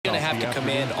Going to have to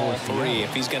command all three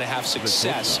if he's going to have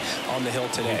success on the hill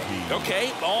today.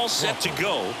 Okay, all set to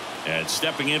go. And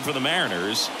stepping in for the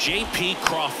Mariners, J.P.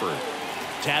 Crawford.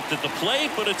 Tapped at the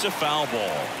plate, but it's a foul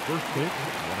ball. First pitch,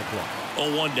 1 o'clock.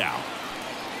 0-1 down.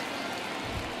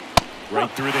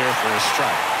 Right through there for a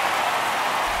strike.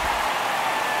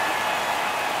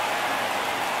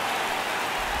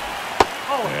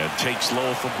 And takes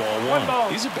low for ball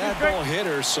one. He's a bad ball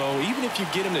hitter, so even if you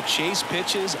get him to chase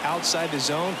pitches outside the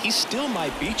zone, he still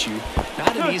might beat you.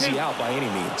 Not an easy out by any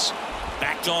means.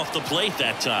 Backed off the plate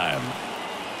that time.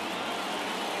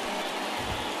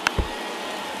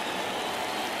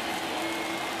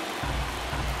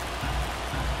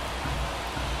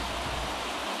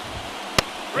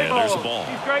 And there's a ball.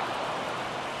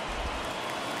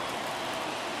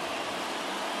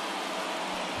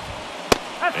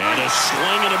 And a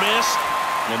swing and a miss.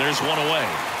 And there's one away.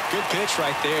 Good pitch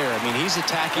right there. I mean, he's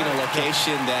attacking a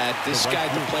location that this guy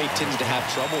at the plate tends to have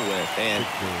trouble with. And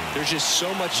there's just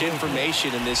so much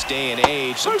information in this day and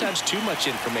age, sometimes too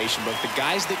much information. But the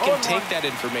guys that can take that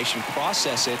information,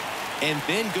 process it, and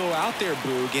then go out there,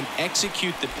 Boog, and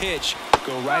execute the pitch,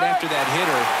 go right after that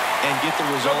hitter, and get the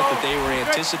result that they were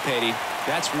anticipating.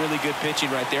 That's really good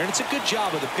pitching right there. And it's a good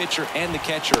job of the pitcher and the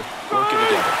catcher working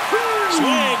together.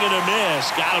 Swing and a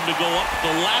miss. Got him to go up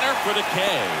the ladder for the K.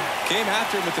 Came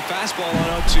after him with the fastball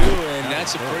on 0-2, and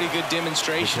that's a pretty good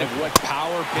demonstration of what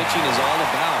power pitching is all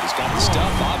about. He's got the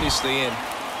stuff, obviously, and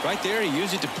right there he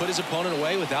used it to put his opponent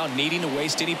away without needing to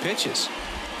waste any pitches.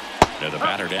 They're the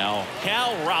batter now,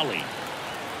 Cal Raleigh.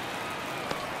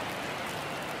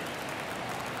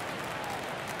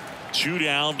 Two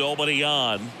down, nobody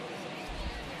on.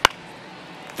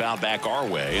 Foul back our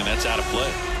way, and that's out of play.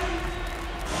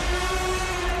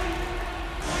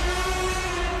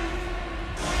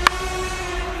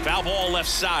 Foul ball left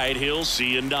side. He'll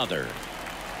see another.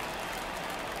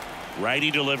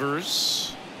 Righty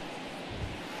delivers.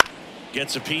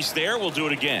 Gets a piece there. We'll do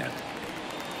it again.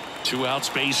 2 out.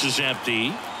 Space is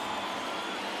empty.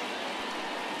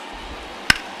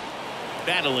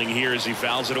 Battling here as he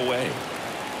fouls it away.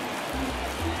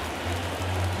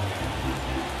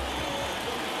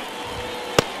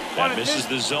 That misses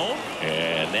the zone,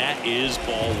 and that is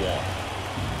ball one.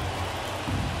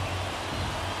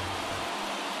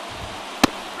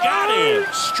 Got him.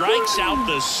 Strikes out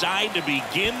the side to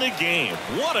begin the game.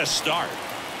 What a start.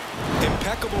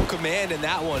 Impeccable command in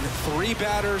that one. 3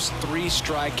 batters, 3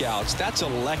 strikeouts. That's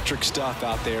electric stuff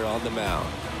out there on the mound.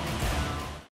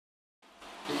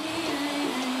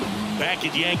 Back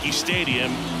at Yankee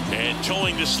Stadium and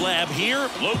towing the slab here,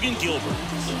 Logan Gilbert.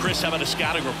 Chris, how about a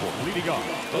scouting report? Leading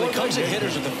off. Well, he comes to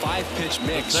hitters with a 5-pitch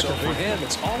mix, so for him,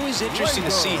 it's always interesting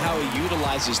to see how he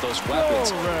utilizes those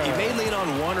weapons. He may lean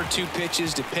on 1 or 2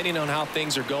 pitches depending on how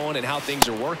things are going and how things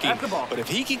are working. But if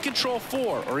he can control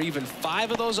 4 or even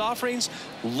 5 of those offerings,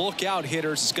 look out,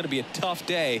 hitters. It's going to be a tough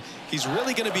day. He's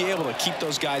really going to be able to keep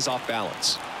those guys off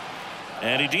balance.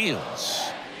 And he deals.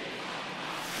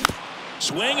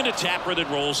 Swing and a tapper that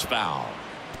rolls foul.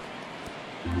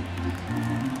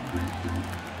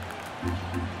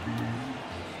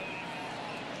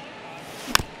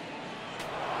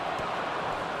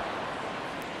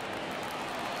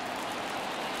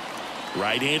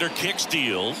 Right-hander kicks,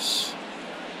 deals.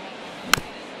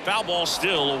 Foul ball,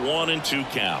 still a 1-2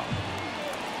 count.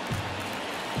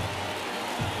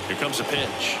 Here comes a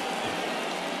pitch.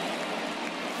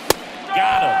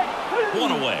 Got him.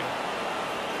 1 away.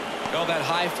 Well, that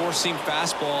high four-seam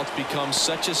fastball has become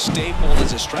such a staple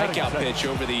as a strikeout pitch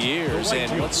over the years.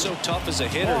 And what's so tough as a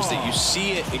hitter is that you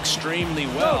see it extremely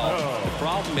well. The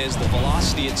problem is the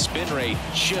velocity and spin rate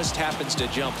just happens to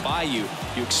jump by you.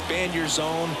 You expand your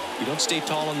zone, you don't stay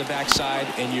tall on the backside,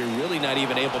 and you're really not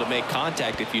even able to make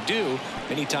contact. If you do,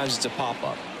 many times it's a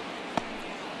pop-up.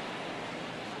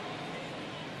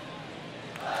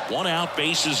 1 out,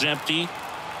 base is empty.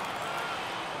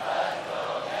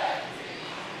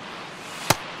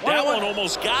 That one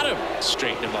almost got him.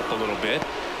 Straighten him up a little bit.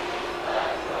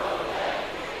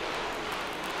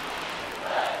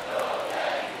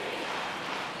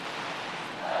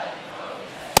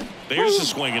 There's a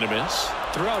swing and a miss.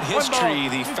 Throughout history,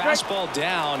 the fastball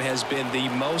down has been the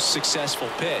most successful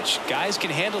pitch. Guys can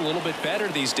handle a little bit better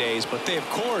these days, but they, of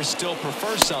course, still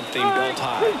prefer something built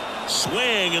high.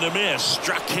 Swing and a miss.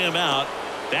 Struck him out.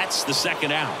 That's the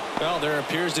 2nd out. Well, there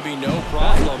appears to be no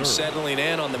problem settling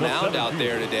in on the mound out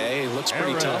there today. It looks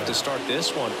pretty tough to start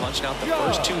this one, punching out the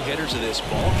first 2 hitters of this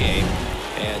ball game.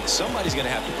 And somebody's going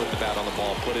to have to put the bat on the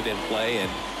ball, put it in play,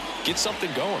 and get something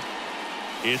going.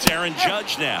 It's Aaron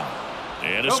Judge now.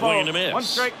 And a swing and a miss. 1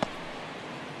 strike.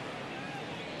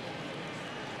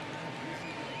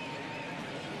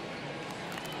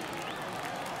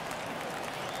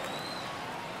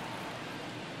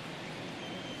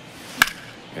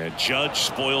 And Judge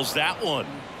spoils that one.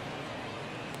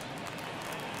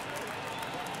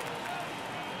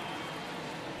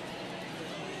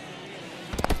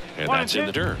 And that's in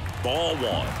the dirt. Ball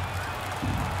one.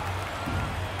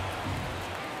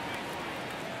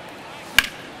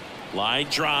 Line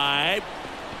drive.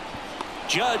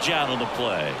 Judge out on the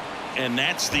play. And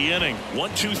that's the inning.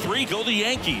 1-2-3 go the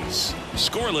Yankees.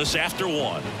 Scoreless after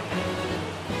one.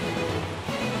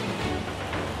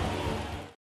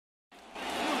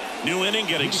 New inning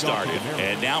getting started.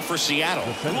 And now for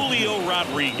Seattle, Julio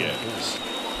Rodriguez.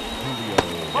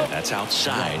 And that's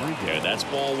outside. And that's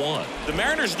ball one. The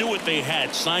Mariners knew what they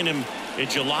had. Signed him in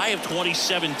July of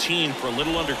 2017 for a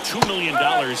little under $2 million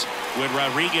when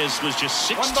Rodriguez was just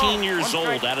 16 years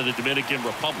old out of the Dominican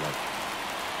Republic.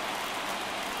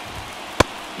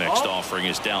 Next offering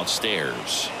is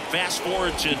downstairs. Fast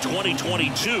forward to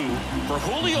 2022. For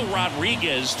Julio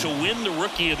Rodriguez to win the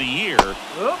Rookie of the Year,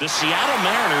 the Seattle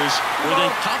Mariners were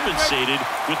then compensated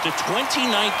with the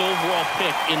 29th overall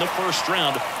pick in the first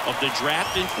round of the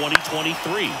draft in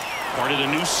 2023. Part of the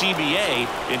new CBA,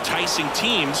 enticing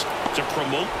teams to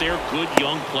promote their good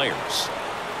young players.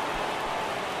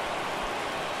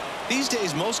 These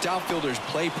days, most outfielders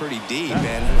play pretty deep,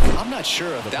 and I'm not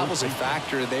sure if that was a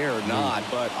factor there or not,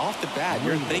 but off the bat,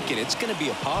 you're thinking it's going to be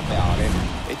a pop-out,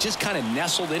 and it just kind of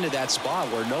nestled into that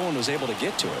spot where no one was able to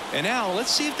get to it. And now,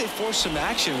 let's see if they force some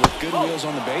action with good wheels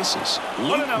on the bases.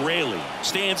 Luke Raley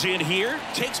stands in here,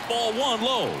 takes ball one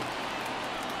low.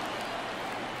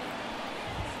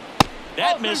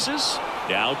 That misses.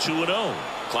 Now 2-0.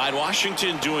 Clyde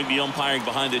Washington doing the umpiring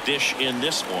behind the dish in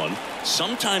this one.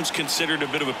 Sometimes considered a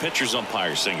bit of a pitcher's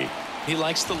umpire, Singy. He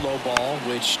likes the low ball,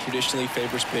 which traditionally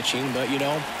favors pitching. But, you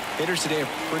know, hitters today are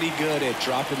pretty good at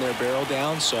dropping their barrel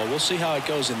down. So we'll see how it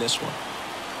goes in this one.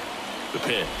 The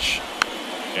pitch.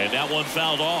 And that one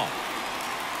fouled off.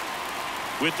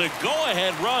 With the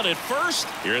go-ahead run at first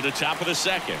here at the top of the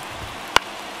second.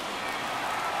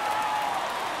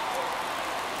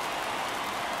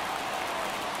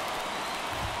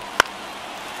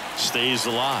 Stays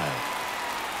alive.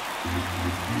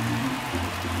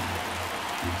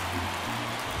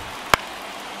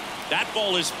 That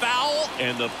ball is foul,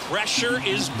 and the pressure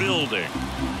is building.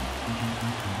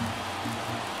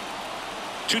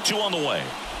 2-2 on the way.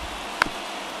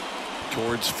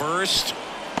 Towards first.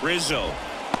 Rizzo.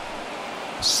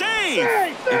 Save!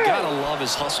 You gotta love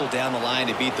his hustle down the line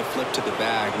to beat the flip to the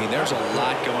bag. I mean, there's a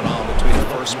lot going on between the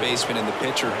first baseman and the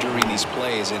pitcher during these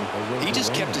plays, and he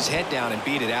just kept his head down and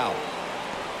beat it out.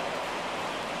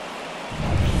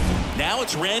 Now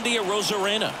it's Randy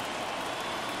Arozarena.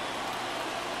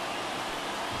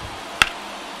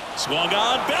 Swung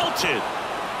on, belted.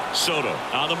 Soto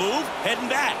on the move, heading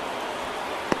back.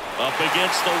 Up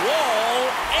against the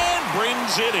wall and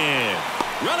brings it in.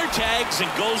 Runner tags and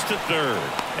goes to third.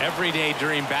 Every day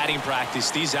during batting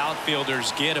practice, these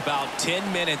outfielders get about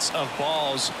 10 minutes of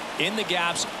balls in the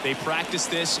gaps. They practice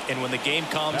this, and when the game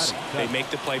comes, they make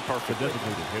the play perfectly.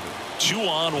 2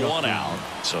 on, 1 out.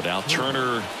 So now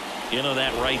Turner in on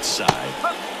that right side.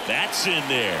 That's in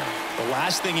there. The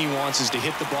last thing he wants is to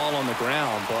hit the ball on the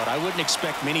ground, but I wouldn't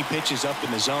expect many pitches up in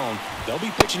the zone. They'll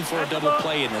be pitching for a double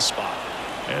play in this spot.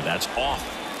 And that's off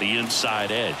the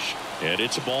inside edge. And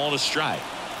it's a ball and a strike.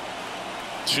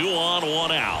 2 on,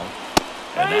 1 out.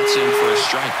 And that's in for a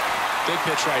strike. Big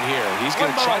pitch right here. He's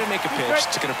going to try to make a pitch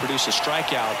that's going to produce a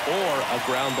strikeout or a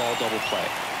ground ball double play.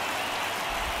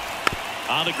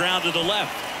 On the ground to the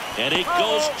left. And it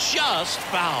goes just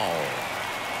foul.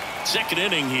 Second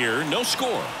inning here, no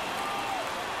score.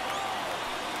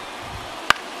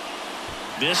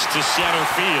 This to center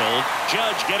field.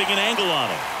 Judge getting an angle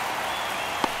on it.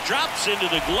 Drops into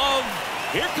the glove.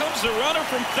 Here comes the runner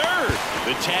from third.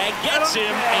 The tag gets him,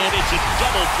 and it's a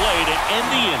double play to end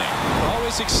the inning.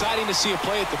 Always exciting to see a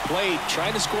play at the plate.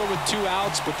 Trying to score with 2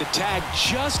 outs, but the tag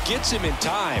just gets him in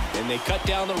time, and they cut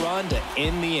down the run to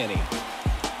end the inning.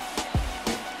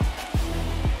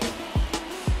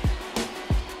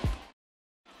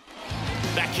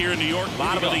 Back here in New York,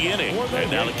 bottom of the inning.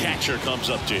 And now the catcher comes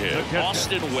up to him,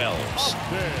 Austin Wells.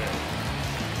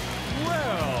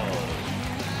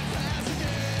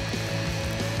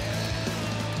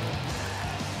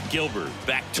 Gilbert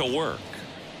back to work.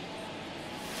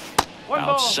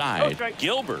 Outside,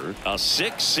 Gilbert, a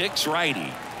 6'6" righty,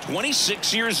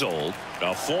 26 years old,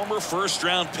 a former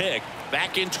first-round pick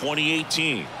back in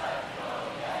 2018.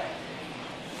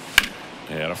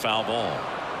 And a foul ball.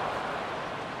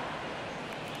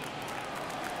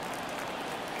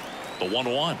 The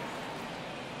 1-1.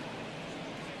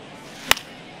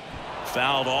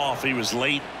 Fouled off. He was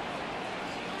late.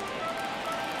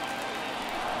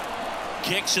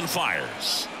 Kicks and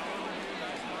fires.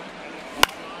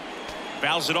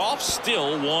 Fouls it off.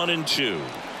 Still 1-2.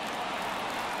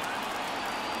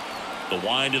 The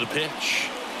wind of the pitch.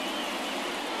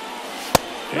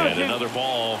 And another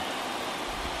ball.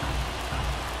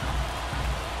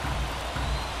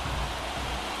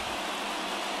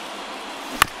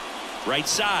 Right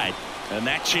side. And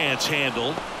that chance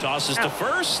handled. Tosses to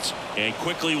first. And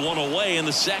quickly one away in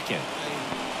the second.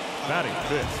 Batting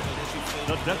fifth.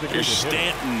 The designated Here's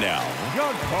Stanton now.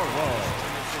 Giancarlo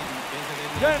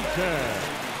Stanton.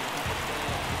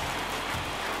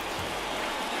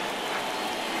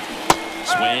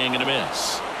 Swing and a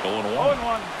miss.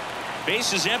 0-1.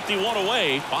 Base is empty, one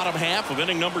away. Bottom half of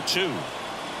inning number 2.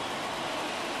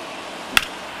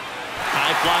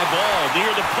 High fly ball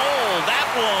near the pole. That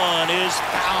one is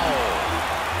foul.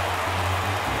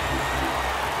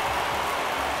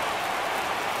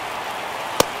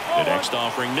 The next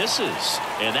offering misses,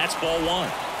 and that's ball 1.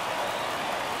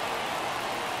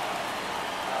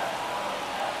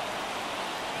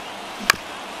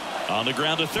 On the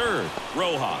ground to third,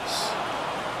 Rojas.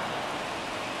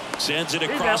 Sends it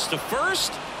across to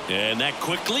first, and that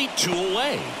quickly 2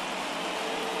 away.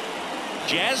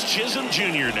 Jazz Chisholm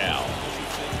Jr. now.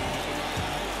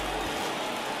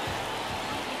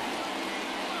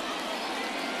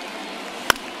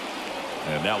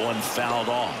 And that one fouled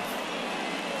off.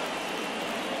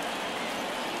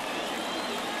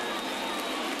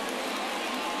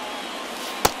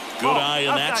 Good eye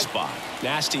in that spot.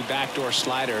 Nasty backdoor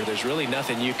slider. There's really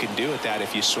nothing you can do with that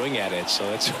if you swing at it. So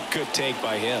it's a good take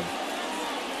by him.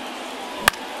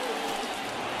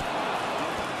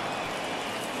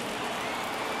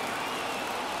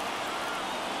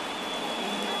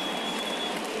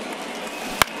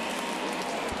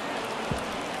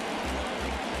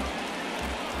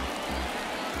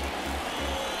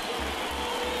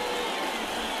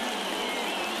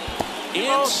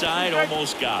 Inside,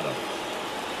 almost got him.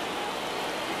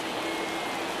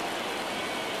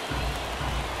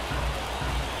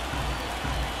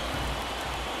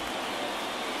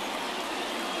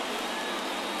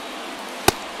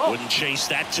 Wouldn't chase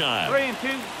that time.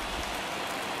 3-2.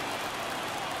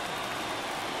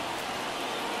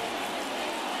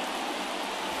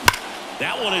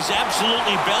 That one is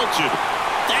absolutely belted.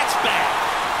 That's back.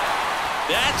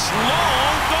 That's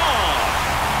long gone.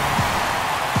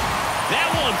 That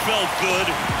one felt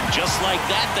good. Just like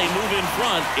that, they move in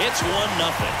front. It's 1-0.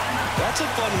 That's a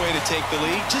fun way to take the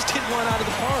lead. Just hit one out of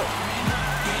the park.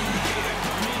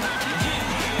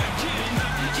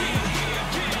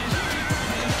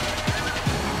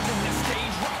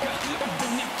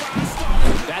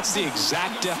 That's the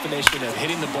exact definition of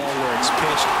hitting the ball where it's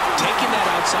pitched, taking that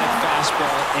outside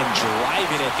fastball and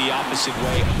driving it the opposite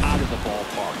way out of the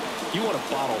ballpark. You want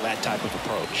to bottle that type of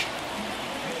approach.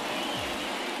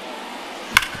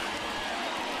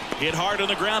 Hit hard on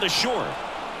the ground to short.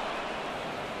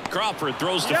 Crawford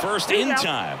throws to first in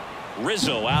time.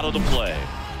 Rizzo out of the play.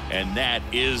 And that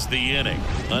is the inning.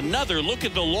 Another look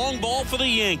at the long ball for the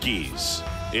Yankees.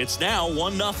 It's now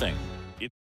 1-0.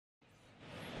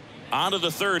 On to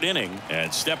the third inning,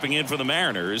 and stepping in for the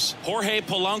Mariners, Jorge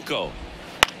Polanco.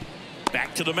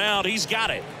 Back to the mound. He's got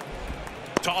it.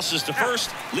 Tosses to first.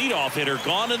 Leadoff hitter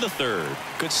gone in the third.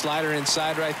 Good slider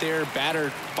inside right there. Batter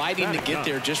fighting to get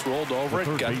there. Just rolled over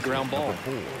it. Got the ground ball.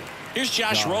 Here's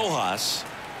Josh Rojas.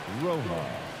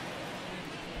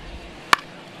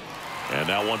 And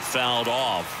that one fouled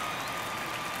off.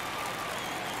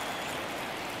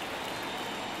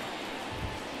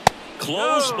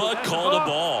 Close, but called a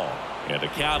ball. And the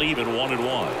count even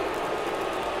 1-1.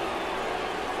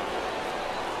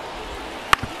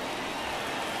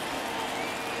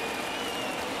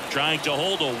 Trying to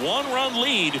hold a 1-run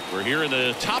lead. We're here in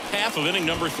the top half of inning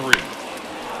number 3.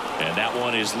 And that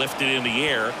one is lifted in the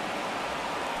air.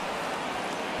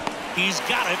 He's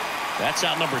got it. That's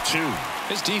out number 2.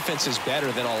 His defense is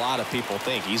better than a lot of people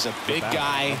think. He's a big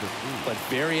guy, but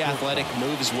very athletic,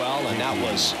 moves well, and that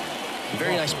was a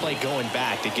very nice play going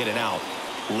back to get it out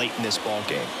late in this ball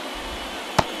game.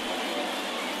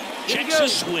 Checks a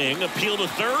swing, appeal to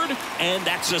third, and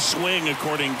that's a swing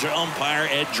according to umpire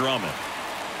Ed Drummond.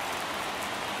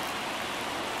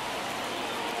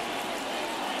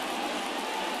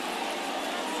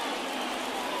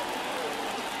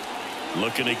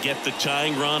 Looking to get the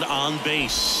tying run on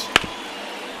base.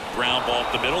 Ground ball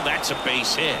up the middle. That's a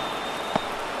base hit.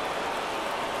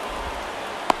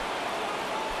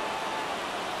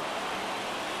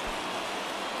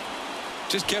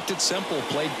 Just kept it simple.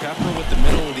 Played pepper with the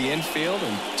middle of the infield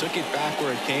and took it back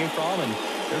where it came from, and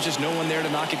there's just no one there to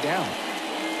knock it down.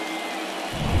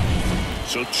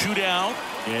 So 2 down,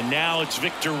 and now it's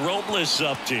Victor Robles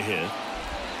up to hit.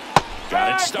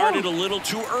 Got it started a little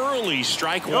too early.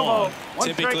 Strike one.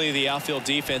 Typically, the outfield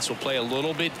defense will play a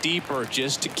little bit deeper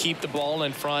just to keep the ball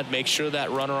in front, make sure that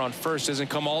runner on first doesn't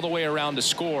come all the way around to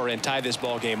score and tie this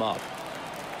ball game up.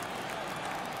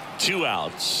 2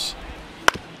 outs.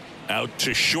 Out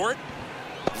to short.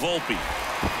 Volpe.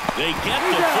 They get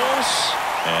the force,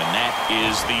 and that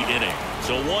is the inning.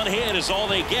 So 1 hit is all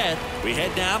they get. We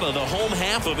head down to the home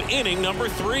half of inning number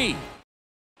 3.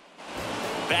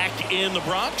 Back in the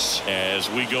Bronx as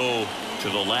we go to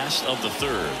the last of the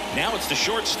 3rd. Now it's the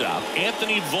shortstop,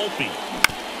 Anthony Volpe.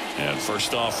 And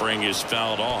first offering is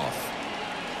fouled off.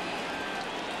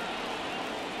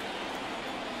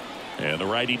 And the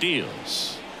righty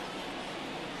deals.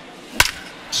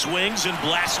 Swings and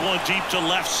blasts one deep to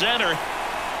left center.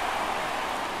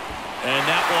 And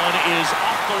that one is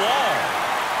off the wall.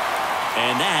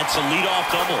 And that's a leadoff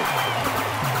double.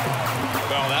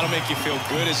 Well, that'll make you feel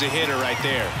good as a hitter right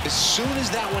there. As soon as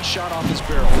that one shot off his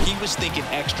barrel, he was thinking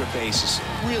extra bases.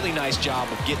 Really nice job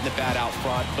of getting the bat out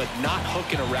front, but not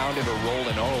hooking around it or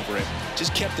rolling over it.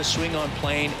 Just kept the swing on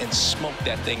plane and smoked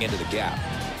that thing into the gap.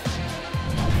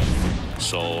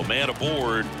 So, man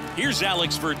aboard. Here's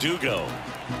Alex Verdugo.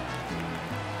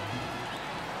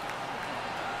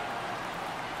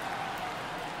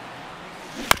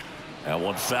 That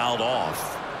one fouled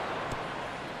off.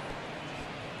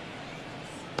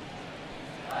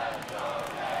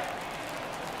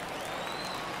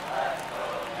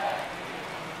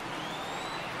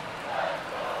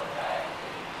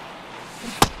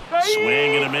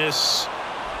 Swing and a miss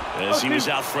as he was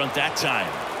out front that time.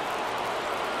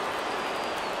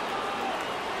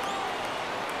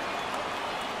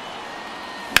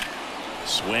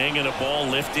 Swing and a ball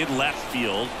lifted left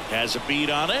field. Has a beat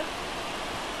on it.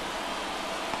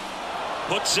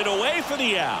 Puts it away for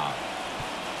the out.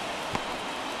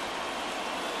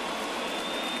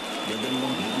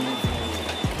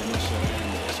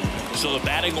 So the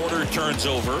batting order turns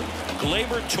over.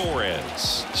 Gleyber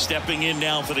Torres stepping in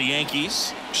now for the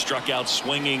Yankees. Struck out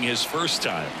swinging his first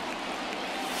time.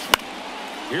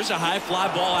 Here's a high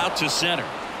fly ball out to center.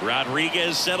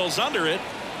 Rodriguez settles under it.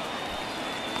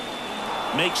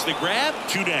 Makes the grab.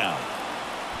 2 down.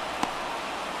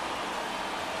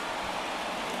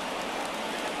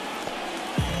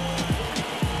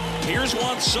 Here's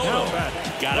Juan Soto.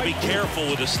 Got to be careful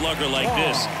with a slugger like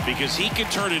this because he can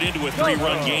turn it into a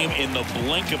 3-run game in the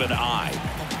blink of an eye.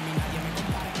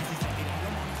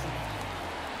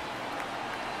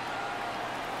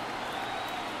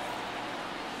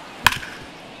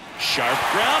 Sharp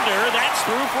grounder. That's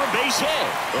through for a base hit.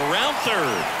 Around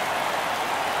third.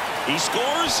 He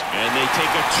scores, and they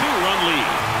take a 2-run lead.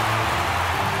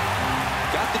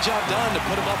 Got the job done to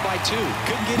put him up by 2.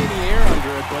 Couldn't get any air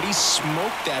under it, but he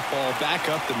smoked that ball back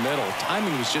up the middle.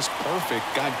 Timing was just perfect.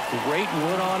 Got great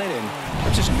wood on it, and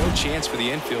there's just no chance for the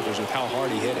infielders with how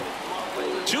hard he hit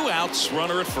it. 2 outs,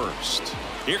 runner at first.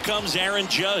 Here comes Aaron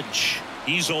Judge.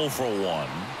 He's 0 for 1.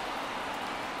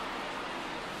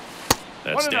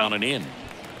 That's down and in.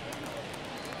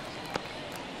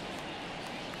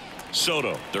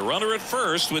 Soto, the runner at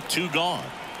first with 2 gone.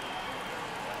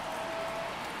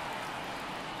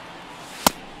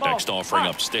 Next offering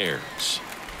upstairs.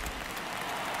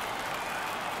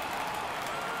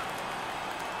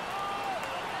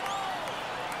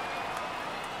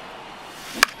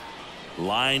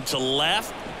 Line to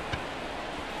left.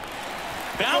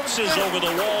 Bounces over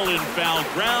the wall in foul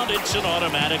ground. It's an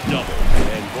automatic double.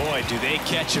 And boy, do they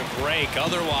catch a break.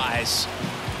 Otherwise,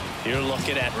 you're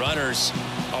looking at runners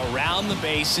around the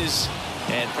bases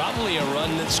and probably a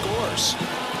run that scores.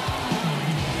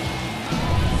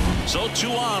 So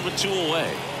 2 on with 2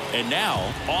 away. And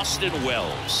now Austin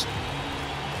Wells.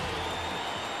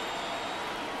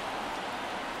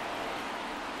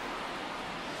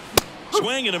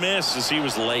 Swing and a miss as he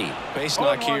was late. Base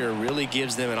knock here really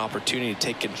gives them an opportunity to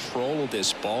take control of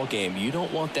this ball game. You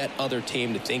don't want that other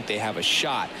team to think they have a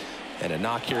shot, and a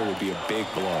knock here would be a big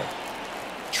blow.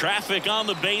 Traffic on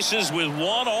the bases with 1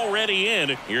 already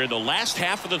in here in the last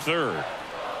half of the 3rd.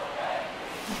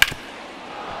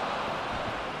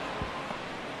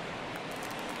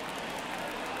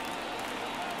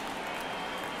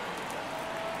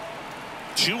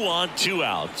 Two on, 2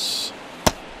 outs.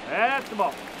 That's the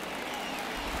ball.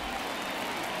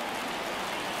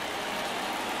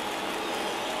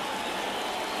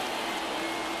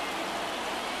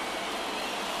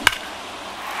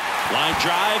 Line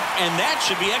drive, and that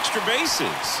should be extra bases.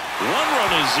 1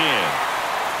 run is in.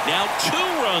 Now 2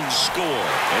 runs score,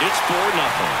 and it's 4-0.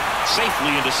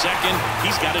 Safely into second.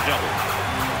 He's got a double.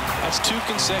 I That's 2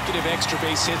 consecutive extra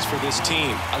base hits for this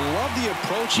team. I love the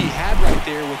approach he had right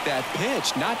there with that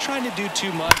pitch. Not trying to do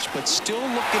too much, but still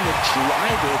looking to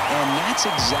drive it, and that's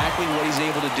exactly what he's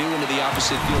able to do into the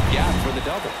opposite field gap for the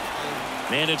double.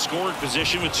 Man in scoring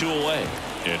position with 2 away.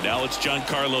 And now it's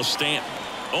Giancarlo Stanton.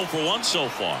 0 for 1 so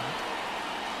far.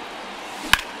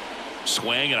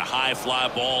 Swing and a high fly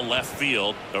ball left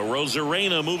field.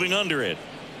 Arozarena moving under it.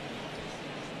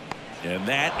 And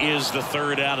that is the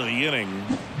 3rd out of the inning.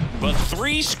 But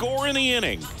 3 score in the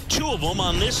inning. 2 of them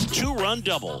on this 2-run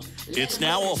double. It's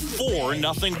now a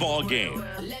 4-0 ball game.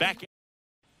 Back.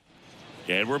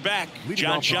 And we're back.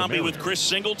 John Sciambi with Chris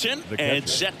Singleton. And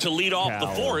set to lead off the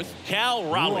 4th, Cal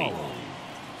Raleigh.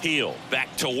 Heel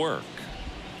back to work.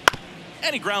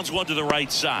 And he grounds one to the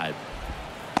right side.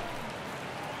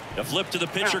 A flip to the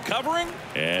pitcher covering,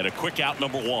 and a quick out,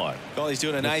 number 1. Well, he's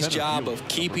doing a nice job of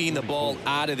keeping the ball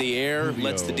out of the air.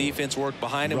 Lets the defense work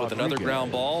behind him with another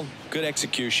ground ball. Good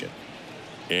execution.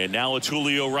 And now it's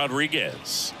Julio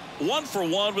Rodriguez. 1 for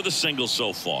 1 with a single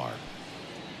so far.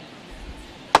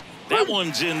 That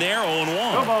one's in there,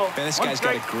 0-1. Man, this guy's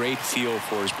got a great feel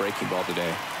for his breaking ball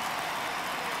today.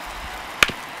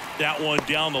 That one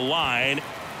down the line.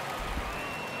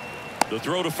 The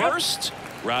throw to first.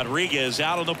 Rodriguez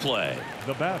out on the play.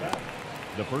 The batter,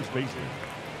 the first baseman,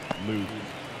 Luke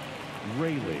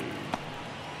Raley.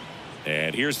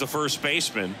 And here's the first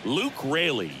baseman, Luke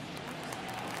Raley.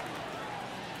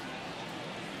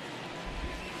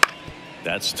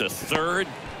 That's to third.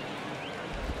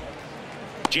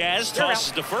 Jazz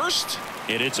tosses to first,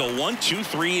 and it's a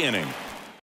 1-2-3 inning.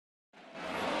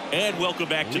 And welcome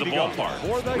back to the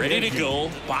ballpark. Ready to go,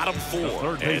 bottom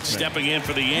 4. And stepping in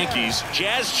for the Yankees,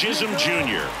 Jazz Chisholm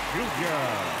Jr.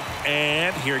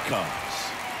 And here it comes.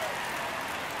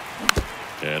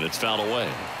 And it's fouled away.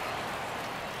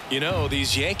 You know,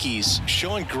 these Yankees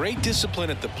showing great discipline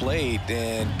at the plate,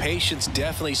 and patience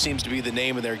definitely seems to be the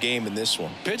name of their game in this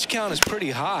one. Pitch count is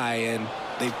pretty high, and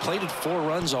they've plated 4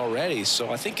 runs already,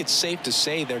 so I think it's safe to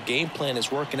say their game plan is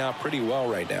working out pretty well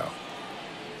right now.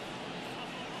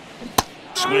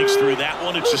 Swings through that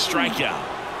one. It's a strikeout.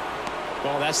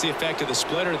 Well, that's the effect of the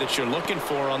splitter that you're looking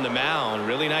for on the mound.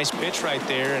 Really nice pitch right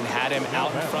there, and had him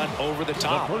out in front over the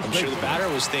top. I'm sure the batter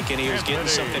was thinking he was getting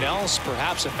something else,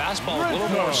 perhaps a fastball a little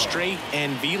more straight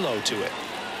and velo to it.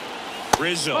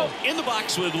 Rizzo in the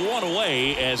box with 1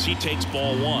 away as he takes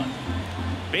ball 1.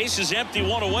 Base is empty,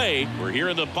 1 away. We're here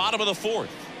in the bottom of the 4th.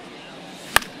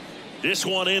 This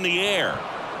one in the air.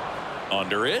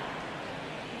 Under it.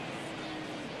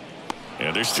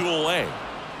 And there's 2 away.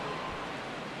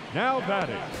 Now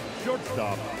batting,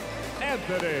 shortstop,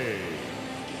 Anthony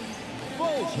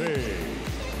Volpe.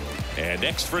 And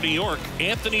next for New York,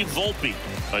 Anthony Volpe.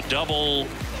 A double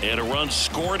and a run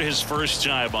scored his first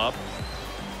time up.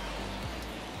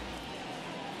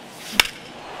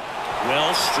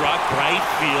 Well struck, right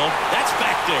field. That's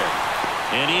back there.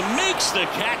 And he makes the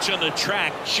catch on the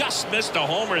track. Just missed a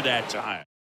homer that time.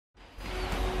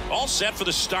 All set for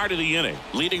the start of the inning.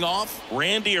 Leading off,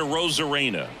 Randy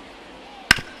Arozarena.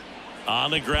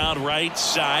 On the ground right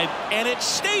side, and it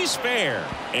stays fair.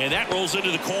 And that rolls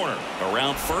into the corner.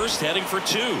 Around first, heading for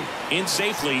 2. In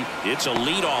safely, it's a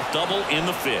leadoff double in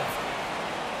the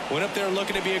 5th. Went up there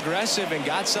looking to be aggressive and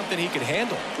got something he could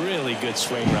handle. Really good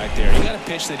swing right there. He got a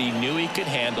pitch that he knew he could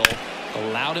handle,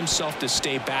 allowed himself to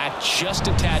stay back just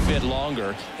a tad bit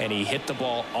longer, and he hit the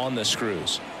ball on the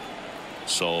screws.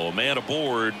 So man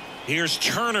aboard. Here's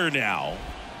Turner now.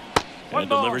 And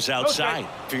delivers outside.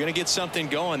 If you're going to get something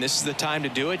going, this is the time to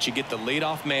do it. You get the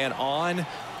leadoff man on.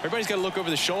 Everybody's got to look over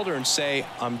the shoulder and say,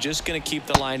 I'm just going to keep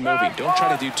the line moving. Don't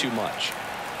try to do too much.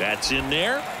 That's in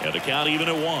there. And the count even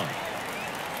at 1.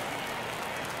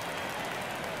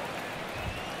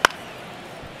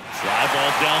 Fly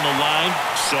ball down the line.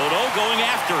 Soto going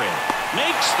after it.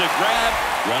 Makes the grab.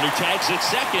 Runner tags at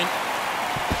second.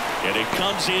 And it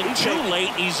comes in too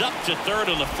late. He's up to third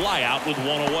on the fly out with 1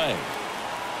 away.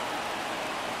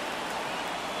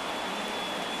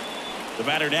 The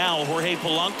batter now, Jorge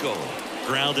Polanco.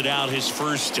 Grounded out his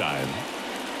first time.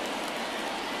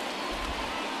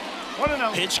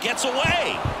 Pitch gets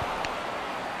away.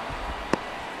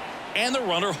 And the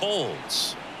runner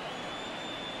holds.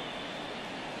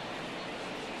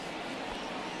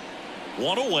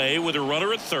 1 away with a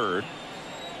runner at third.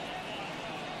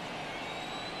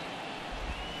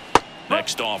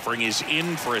 Next offering is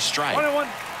in for a strike. 1-1.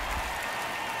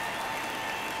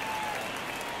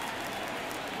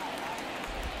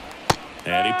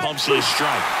 And he pumps in a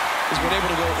strike. He's been able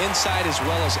to go inside as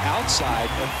well as outside,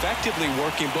 effectively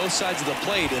working both sides of the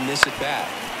plate in this at bat.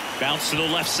 Bounce to the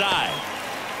left side.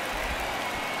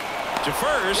 To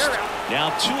first. Now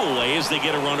 2 away as they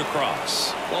get a run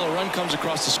across. Well, a run comes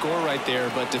across the score right there,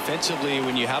 but defensively,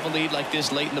 when you have a lead like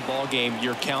this late in the ball game,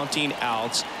 you're counting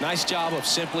outs. Nice job of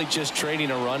simply just trading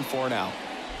a run for an out.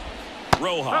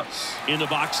 Rojas in the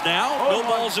box now. No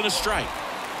balls and a strike.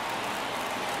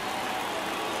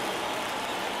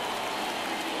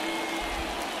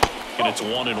 And it's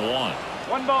 1-1.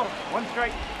 1 ball, 1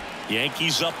 strike.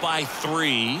 Yankees up by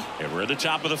 3, and we're at the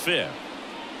top of the 5th.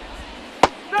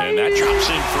 And that drops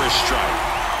in for a strike.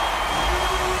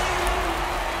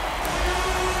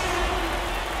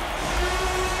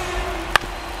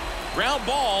 Ground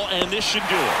ball, and this should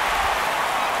do it.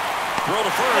 Throw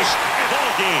to first,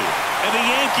 ball game. And the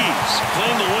Yankees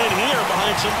claim the win here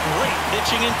behind some great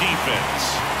pitching and defense.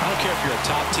 I don't care if you're a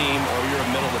top team or you're a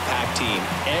middle-of-the-pack team.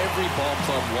 Every ball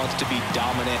club wants to be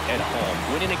dominant at home.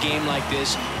 Winning a game like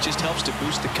this just helps to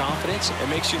boost the confidence and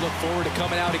makes you look forward to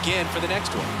coming out again for the next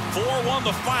one. 4-1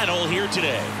 the final here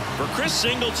today. For Chris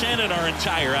Singleton and our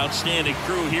entire outstanding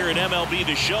crew here at MLB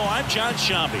The Show, I'm John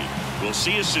Shambi. We'll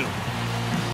see you soon.